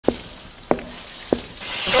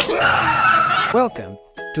Welcome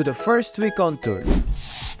to the first week on tour.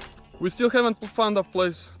 We still haven't found a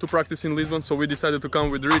place to practice in Lisbon, so we decided to come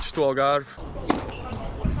with Rich to Algarve.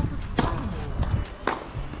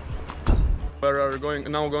 We are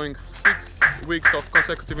going 6 weeks of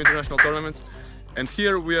consecutive international tournaments, and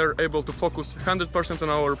here we are able to focus 100% on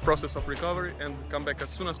our process of recovery and come back as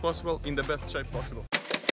soon as possible in the best shape possible.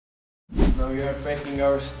 Now we are packing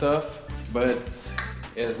our stuff, but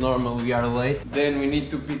as normal we are late. Then we need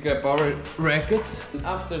to pick up our rackets. And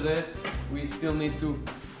after that we still need to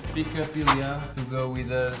pick up Illia to go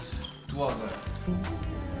with us to Algarve.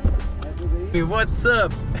 Hey, what's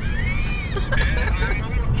up?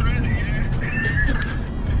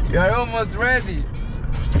 We are almost ready.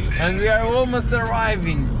 And we are almost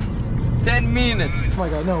arriving. 10 minutes. Oh my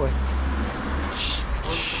god, no way.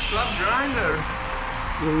 Stop grinders.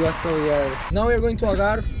 Yes, so we are. Now we are going to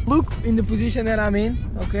Algarve. Look in the position that I'm in,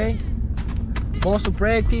 okay? Most to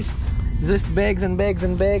practice, just bags and bags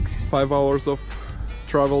and bags. 5 hours of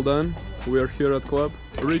travel done. We are here at club.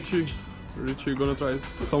 Richie gonna try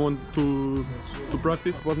someone to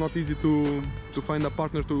practice. It was not easy to find a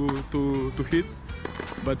partner to hit,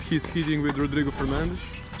 but he's hitting with Rodrigo Fernandes.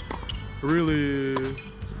 Really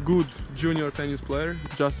good junior tennis player.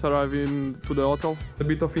 Just arriving to the hotel. A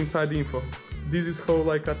bit of inside info. This is how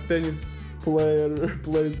like a tennis player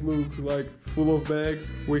place looks like, full of bags.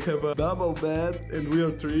 We have a double bed and we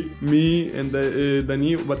are 3. Me and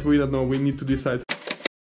Daniel, but we don't know, we need to decide.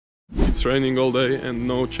 It's raining all day and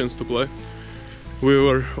no chance to play. We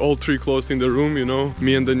were all 3 closed in the room, you know.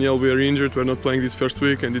 Me and Daniel, we are injured, we're not playing this first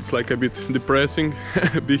week, and it's like a bit depressing.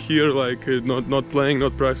 Be here like not playing,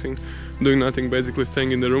 not practicing, doing nothing, basically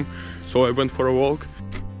staying in the room. So I went for a walk.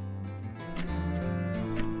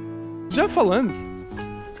 Já falamos.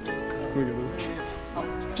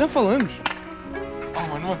 Já falamos. Oh,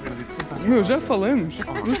 mano, não acredito. Você tá... Meu, já falamos.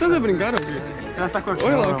 Não estás a brincar, amigo? Já está com a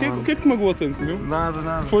Olha lá, o que é que te magoou tanto, meu?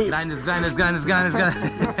 Nada. Foi... Grindas. Como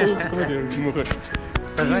é que é? Morrer.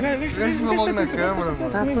 Gasta logo na câmara, mano.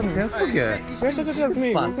 Está tudo tenso, porquê? Estás a chatear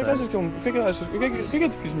comigo? O que é que achas que eu... O que é que achas? O que é que eu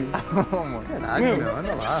te fiz, meu? Oh, mano. Caralho, meu,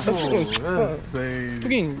 anda lá.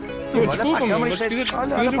 Peguinho, desculpa-me, mas se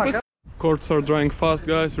quiseres eu passo. Courts are drying fast,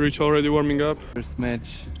 guys. Rich already warming up. First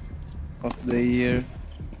match of the year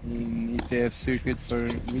in ETF circuit for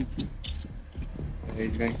Richie.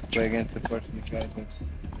 He's going to play against a Portuguese guy that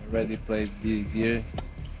already played this year.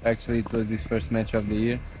 Actually, it was his first match of the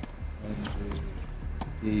year, and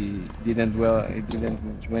he didn't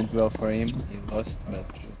went well for him. He lost, but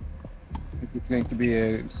I think it's going to be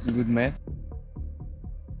a good match.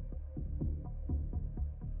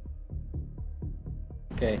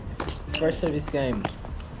 Okay, first service game,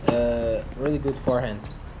 really good forehand.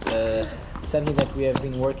 Something that we have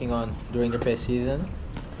been working on during the past season,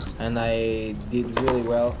 and I did really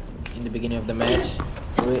well in the beginning of the match.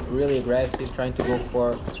 Really aggressive, trying to go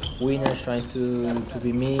for winners, trying to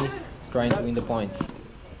be me, trying to win the points.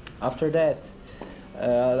 After that,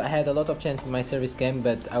 I had a lot of chances in my service game,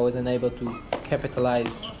 but I wasn't able to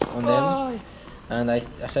capitalize on them. And I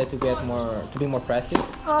tried to be more passive.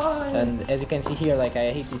 And as you can see here, like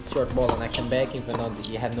I hit this short ball and I come back, even though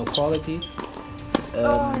he had no quality.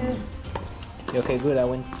 Okay, good. I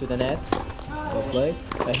went to the net. Well played.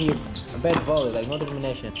 Here, a bad volley, like no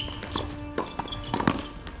determination.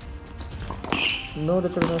 No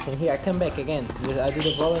determination. Here, I come back again. I do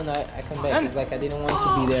the volley and I come back. It's like I didn't want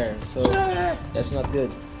to be there, so that's not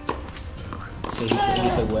good. Okay, he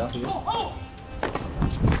played well here.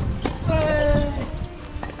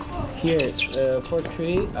 Here, 4-3,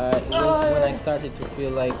 it was when I started to feel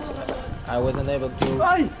like I wasn't able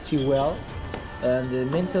to see well, and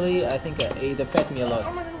mentally I think it affected me a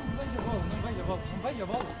lot.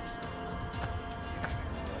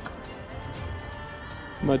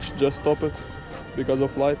 Match just stopped because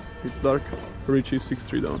of light, it's dark. Richie is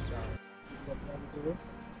 6-3 down.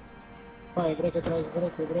 Um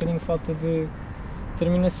bocadinho de falta de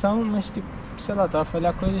determinação, mas tipo, sei lá, está a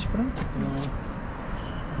falhar coisas, pronto.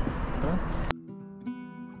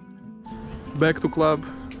 Back to club,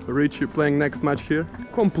 Richie playing next match here.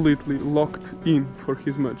 Completely locked in for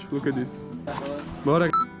his match, look at this.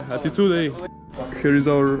 Bora, attitude, eh? Here is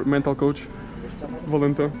our mental coach,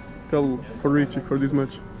 Valentin. Tell for Richie for this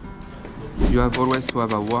match. You have always to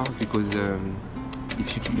have a war, because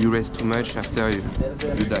if you rest too much, after you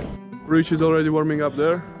die. Richie is already warming up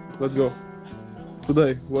there, let's go.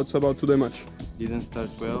 Today, what's about today match? Didn't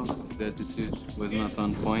start well, the attitude was not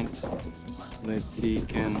on point. Let's see if he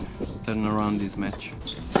can turn around this match.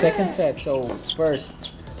 Second set, so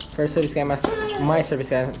first service game, my service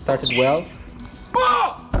game started well.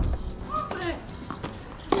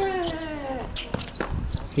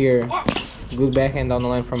 Here, good backhand down the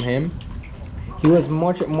line from him. He was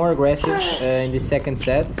much more aggressive in the second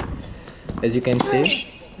set, as you can see.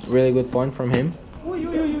 Really good point from him.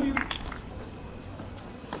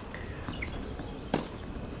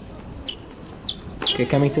 Okay,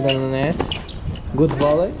 coming to the net. Good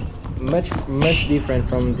volley. Much different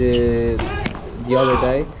from the other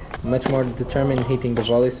day. Much more determined hitting the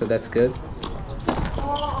volley, so that's good.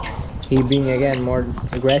 He being again more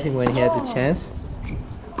aggressive when he had the chance.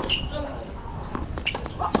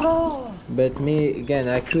 But me again,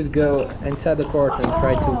 I could go inside the court and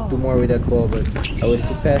try to do more with that ball, but I was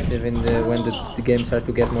too passive in when the game started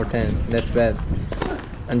to get more tense. That's bad.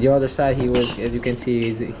 On the other side, he was, as you can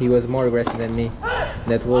see, he was more aggressive than me.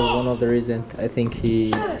 That was one of the reasons I think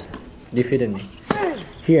he defeated me.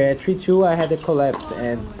 Here at 3-2, I had a collapse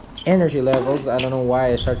and energy levels. I don't know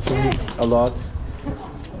why I started to miss a lot,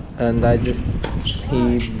 and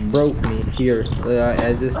he broke me here.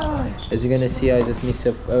 As you're gonna see, I just missed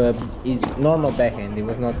a normal backhand. It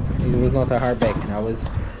was not a hard backhand. I was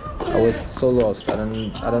so lost. I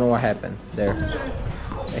don't know what happened there.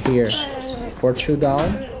 Here, 4-2 down,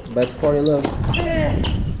 but 4-love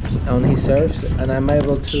on his serves, and I'm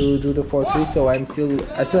able to do the 4-3. So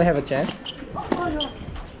I still have a chance.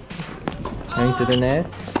 Going to the net.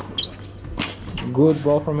 Good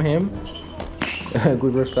ball from him.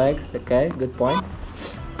 Good reflex. Okay, good point.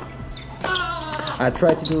 I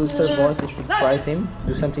tried to do serve balls to surprise him,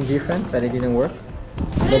 do something different, but it didn't work.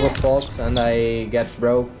 Double faults, and I got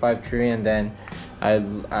broke 5-3, and then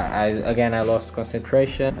I lost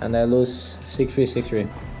concentration, and I lose 6-3, 6-3.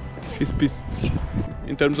 He's pissed.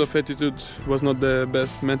 In terms of attitude, was not the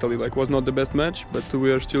best mentally. Was not the best match, but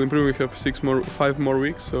we are still improving. We have 5 more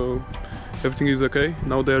weeks, so everything is okay.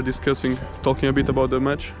 Now they are talking a bit about the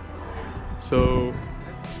match. So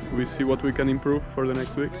we see what we can improve for the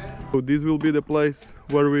next week. So this will be the place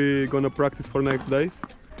where we're gonna practice for next days.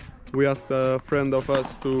 We asked a friend of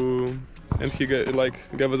us and he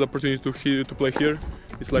gave us opportunity to play here.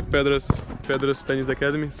 It's like Pedro's Tennis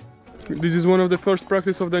Academy. This is one of the first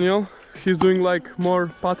practice of Daniel. He's doing more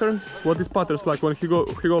patterns. What is patterns? Like when he go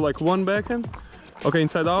one backhand, okay,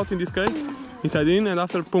 inside out in this case, inside in, and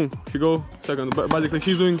after boom, he go second. But basically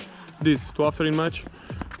he's doing this to after in match,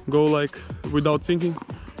 go without thinking,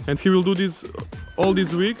 and he will do this all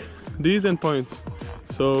this week, these and points.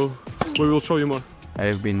 So we will show you more. I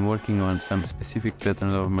have been working on some specific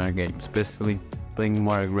patterns of my game, especially playing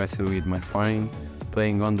more aggressively with my forehand,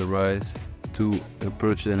 playing on the rise to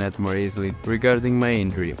approach the net more easily. Regarding my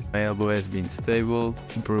injury, my elbow has been stable,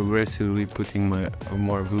 progressively putting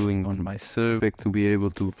more volume on my serve. I expect to be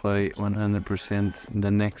able to play 100% in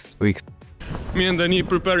the next weeks. Me and Danny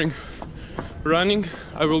preparing running.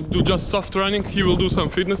 I will do just soft running, he will do some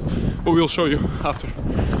fitness, but we'll show you after.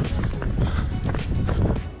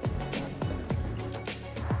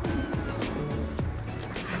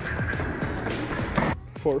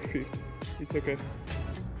 $4.50, it's okay.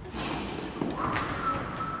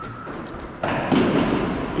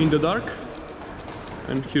 In the dark,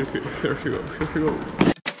 and here you go.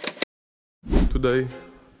 Today,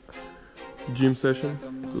 gym session,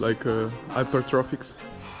 hypertrophics.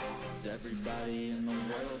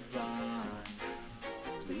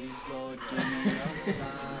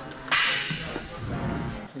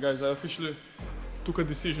 Guys, I officially took a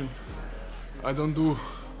decision. I don't do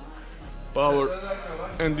power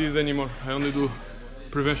and this anymore. I only do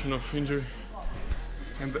prevention of injury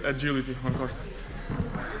and agility on court.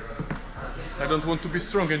 I don't want to be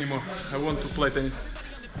strong anymore. I want to play tennis.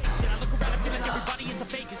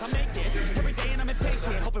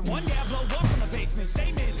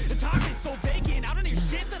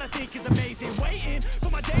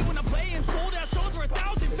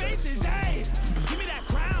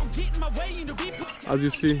 As you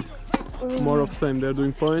see, more of same. They're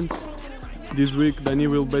doing points. This week Danny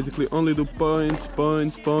will basically only do points.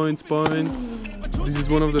 This is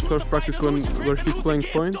one of the first practice where he's playing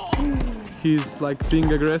points. He's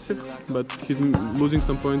being aggressive, but he's losing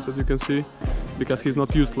some points, as you can see, because he's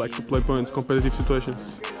not used to play points, competitive situations.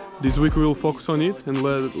 This week we will focus on it, and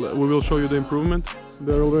we will show you the improvement.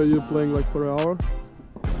 They're already playing for an hour.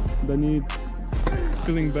 Danny is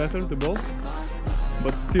feeling better, the ball,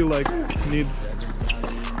 but still needs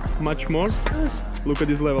much more. Look at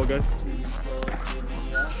this level, guys.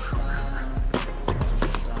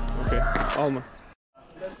 Okay, almost.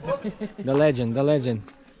 The legend.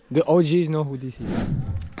 The OGs know who this is.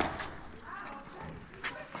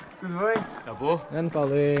 Tudo bem? Acabou? Grande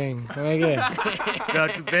Paulinho, como é que é? Tá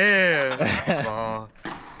tudo bem? Bom.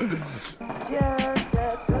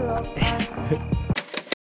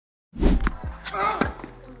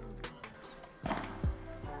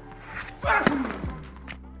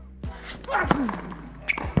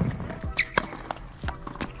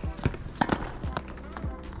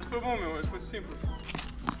 simple.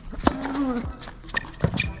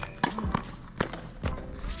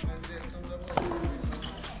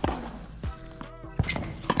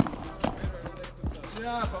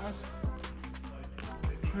 Yeah, pá, mas...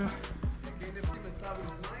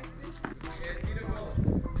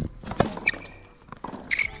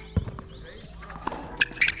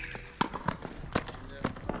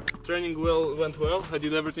 Training went well. I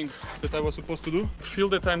did everything that I was supposed to do. I feel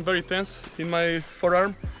that I'm very tense in my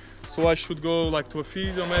forearm, so I should go like to a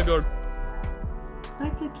physio maybe or...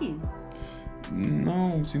 Dói-te aqui?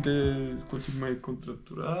 Não, sinto consigo meio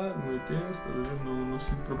contraturar, meio tenso, estás a ver? Não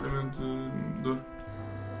sinto propriamente dor.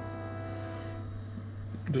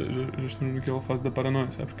 Já estou naquela fase da paranoia,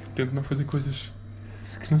 sabes? Que tento não fazer coisas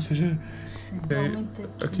que não seja...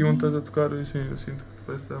 Aqui onde estás a tocar, assim, eu sinto que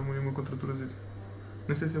parece que está uma contraturazinha.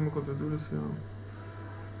 Nem sei se é uma contratura, se é...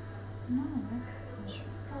 Não, acho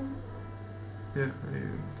que É,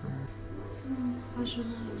 então... sim, faz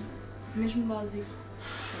o mesmo básico.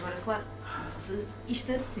 Agora, claro,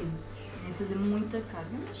 isto é assim, nem fazer muita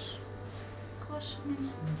carga, mas relaxa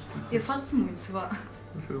mesmo. Eu faço muito, vá.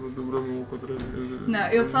 Não,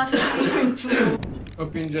 eu faço muito.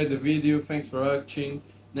 Hope you enjoyed the video. Thanks for watching.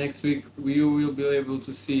 Next week you will be able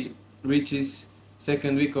to see Richie's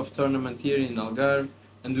second week of tournament here in Algarve,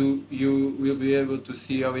 and you will be able to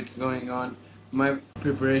see how it's going on, my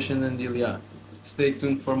preparation and Illia. Stay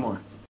tuned for more.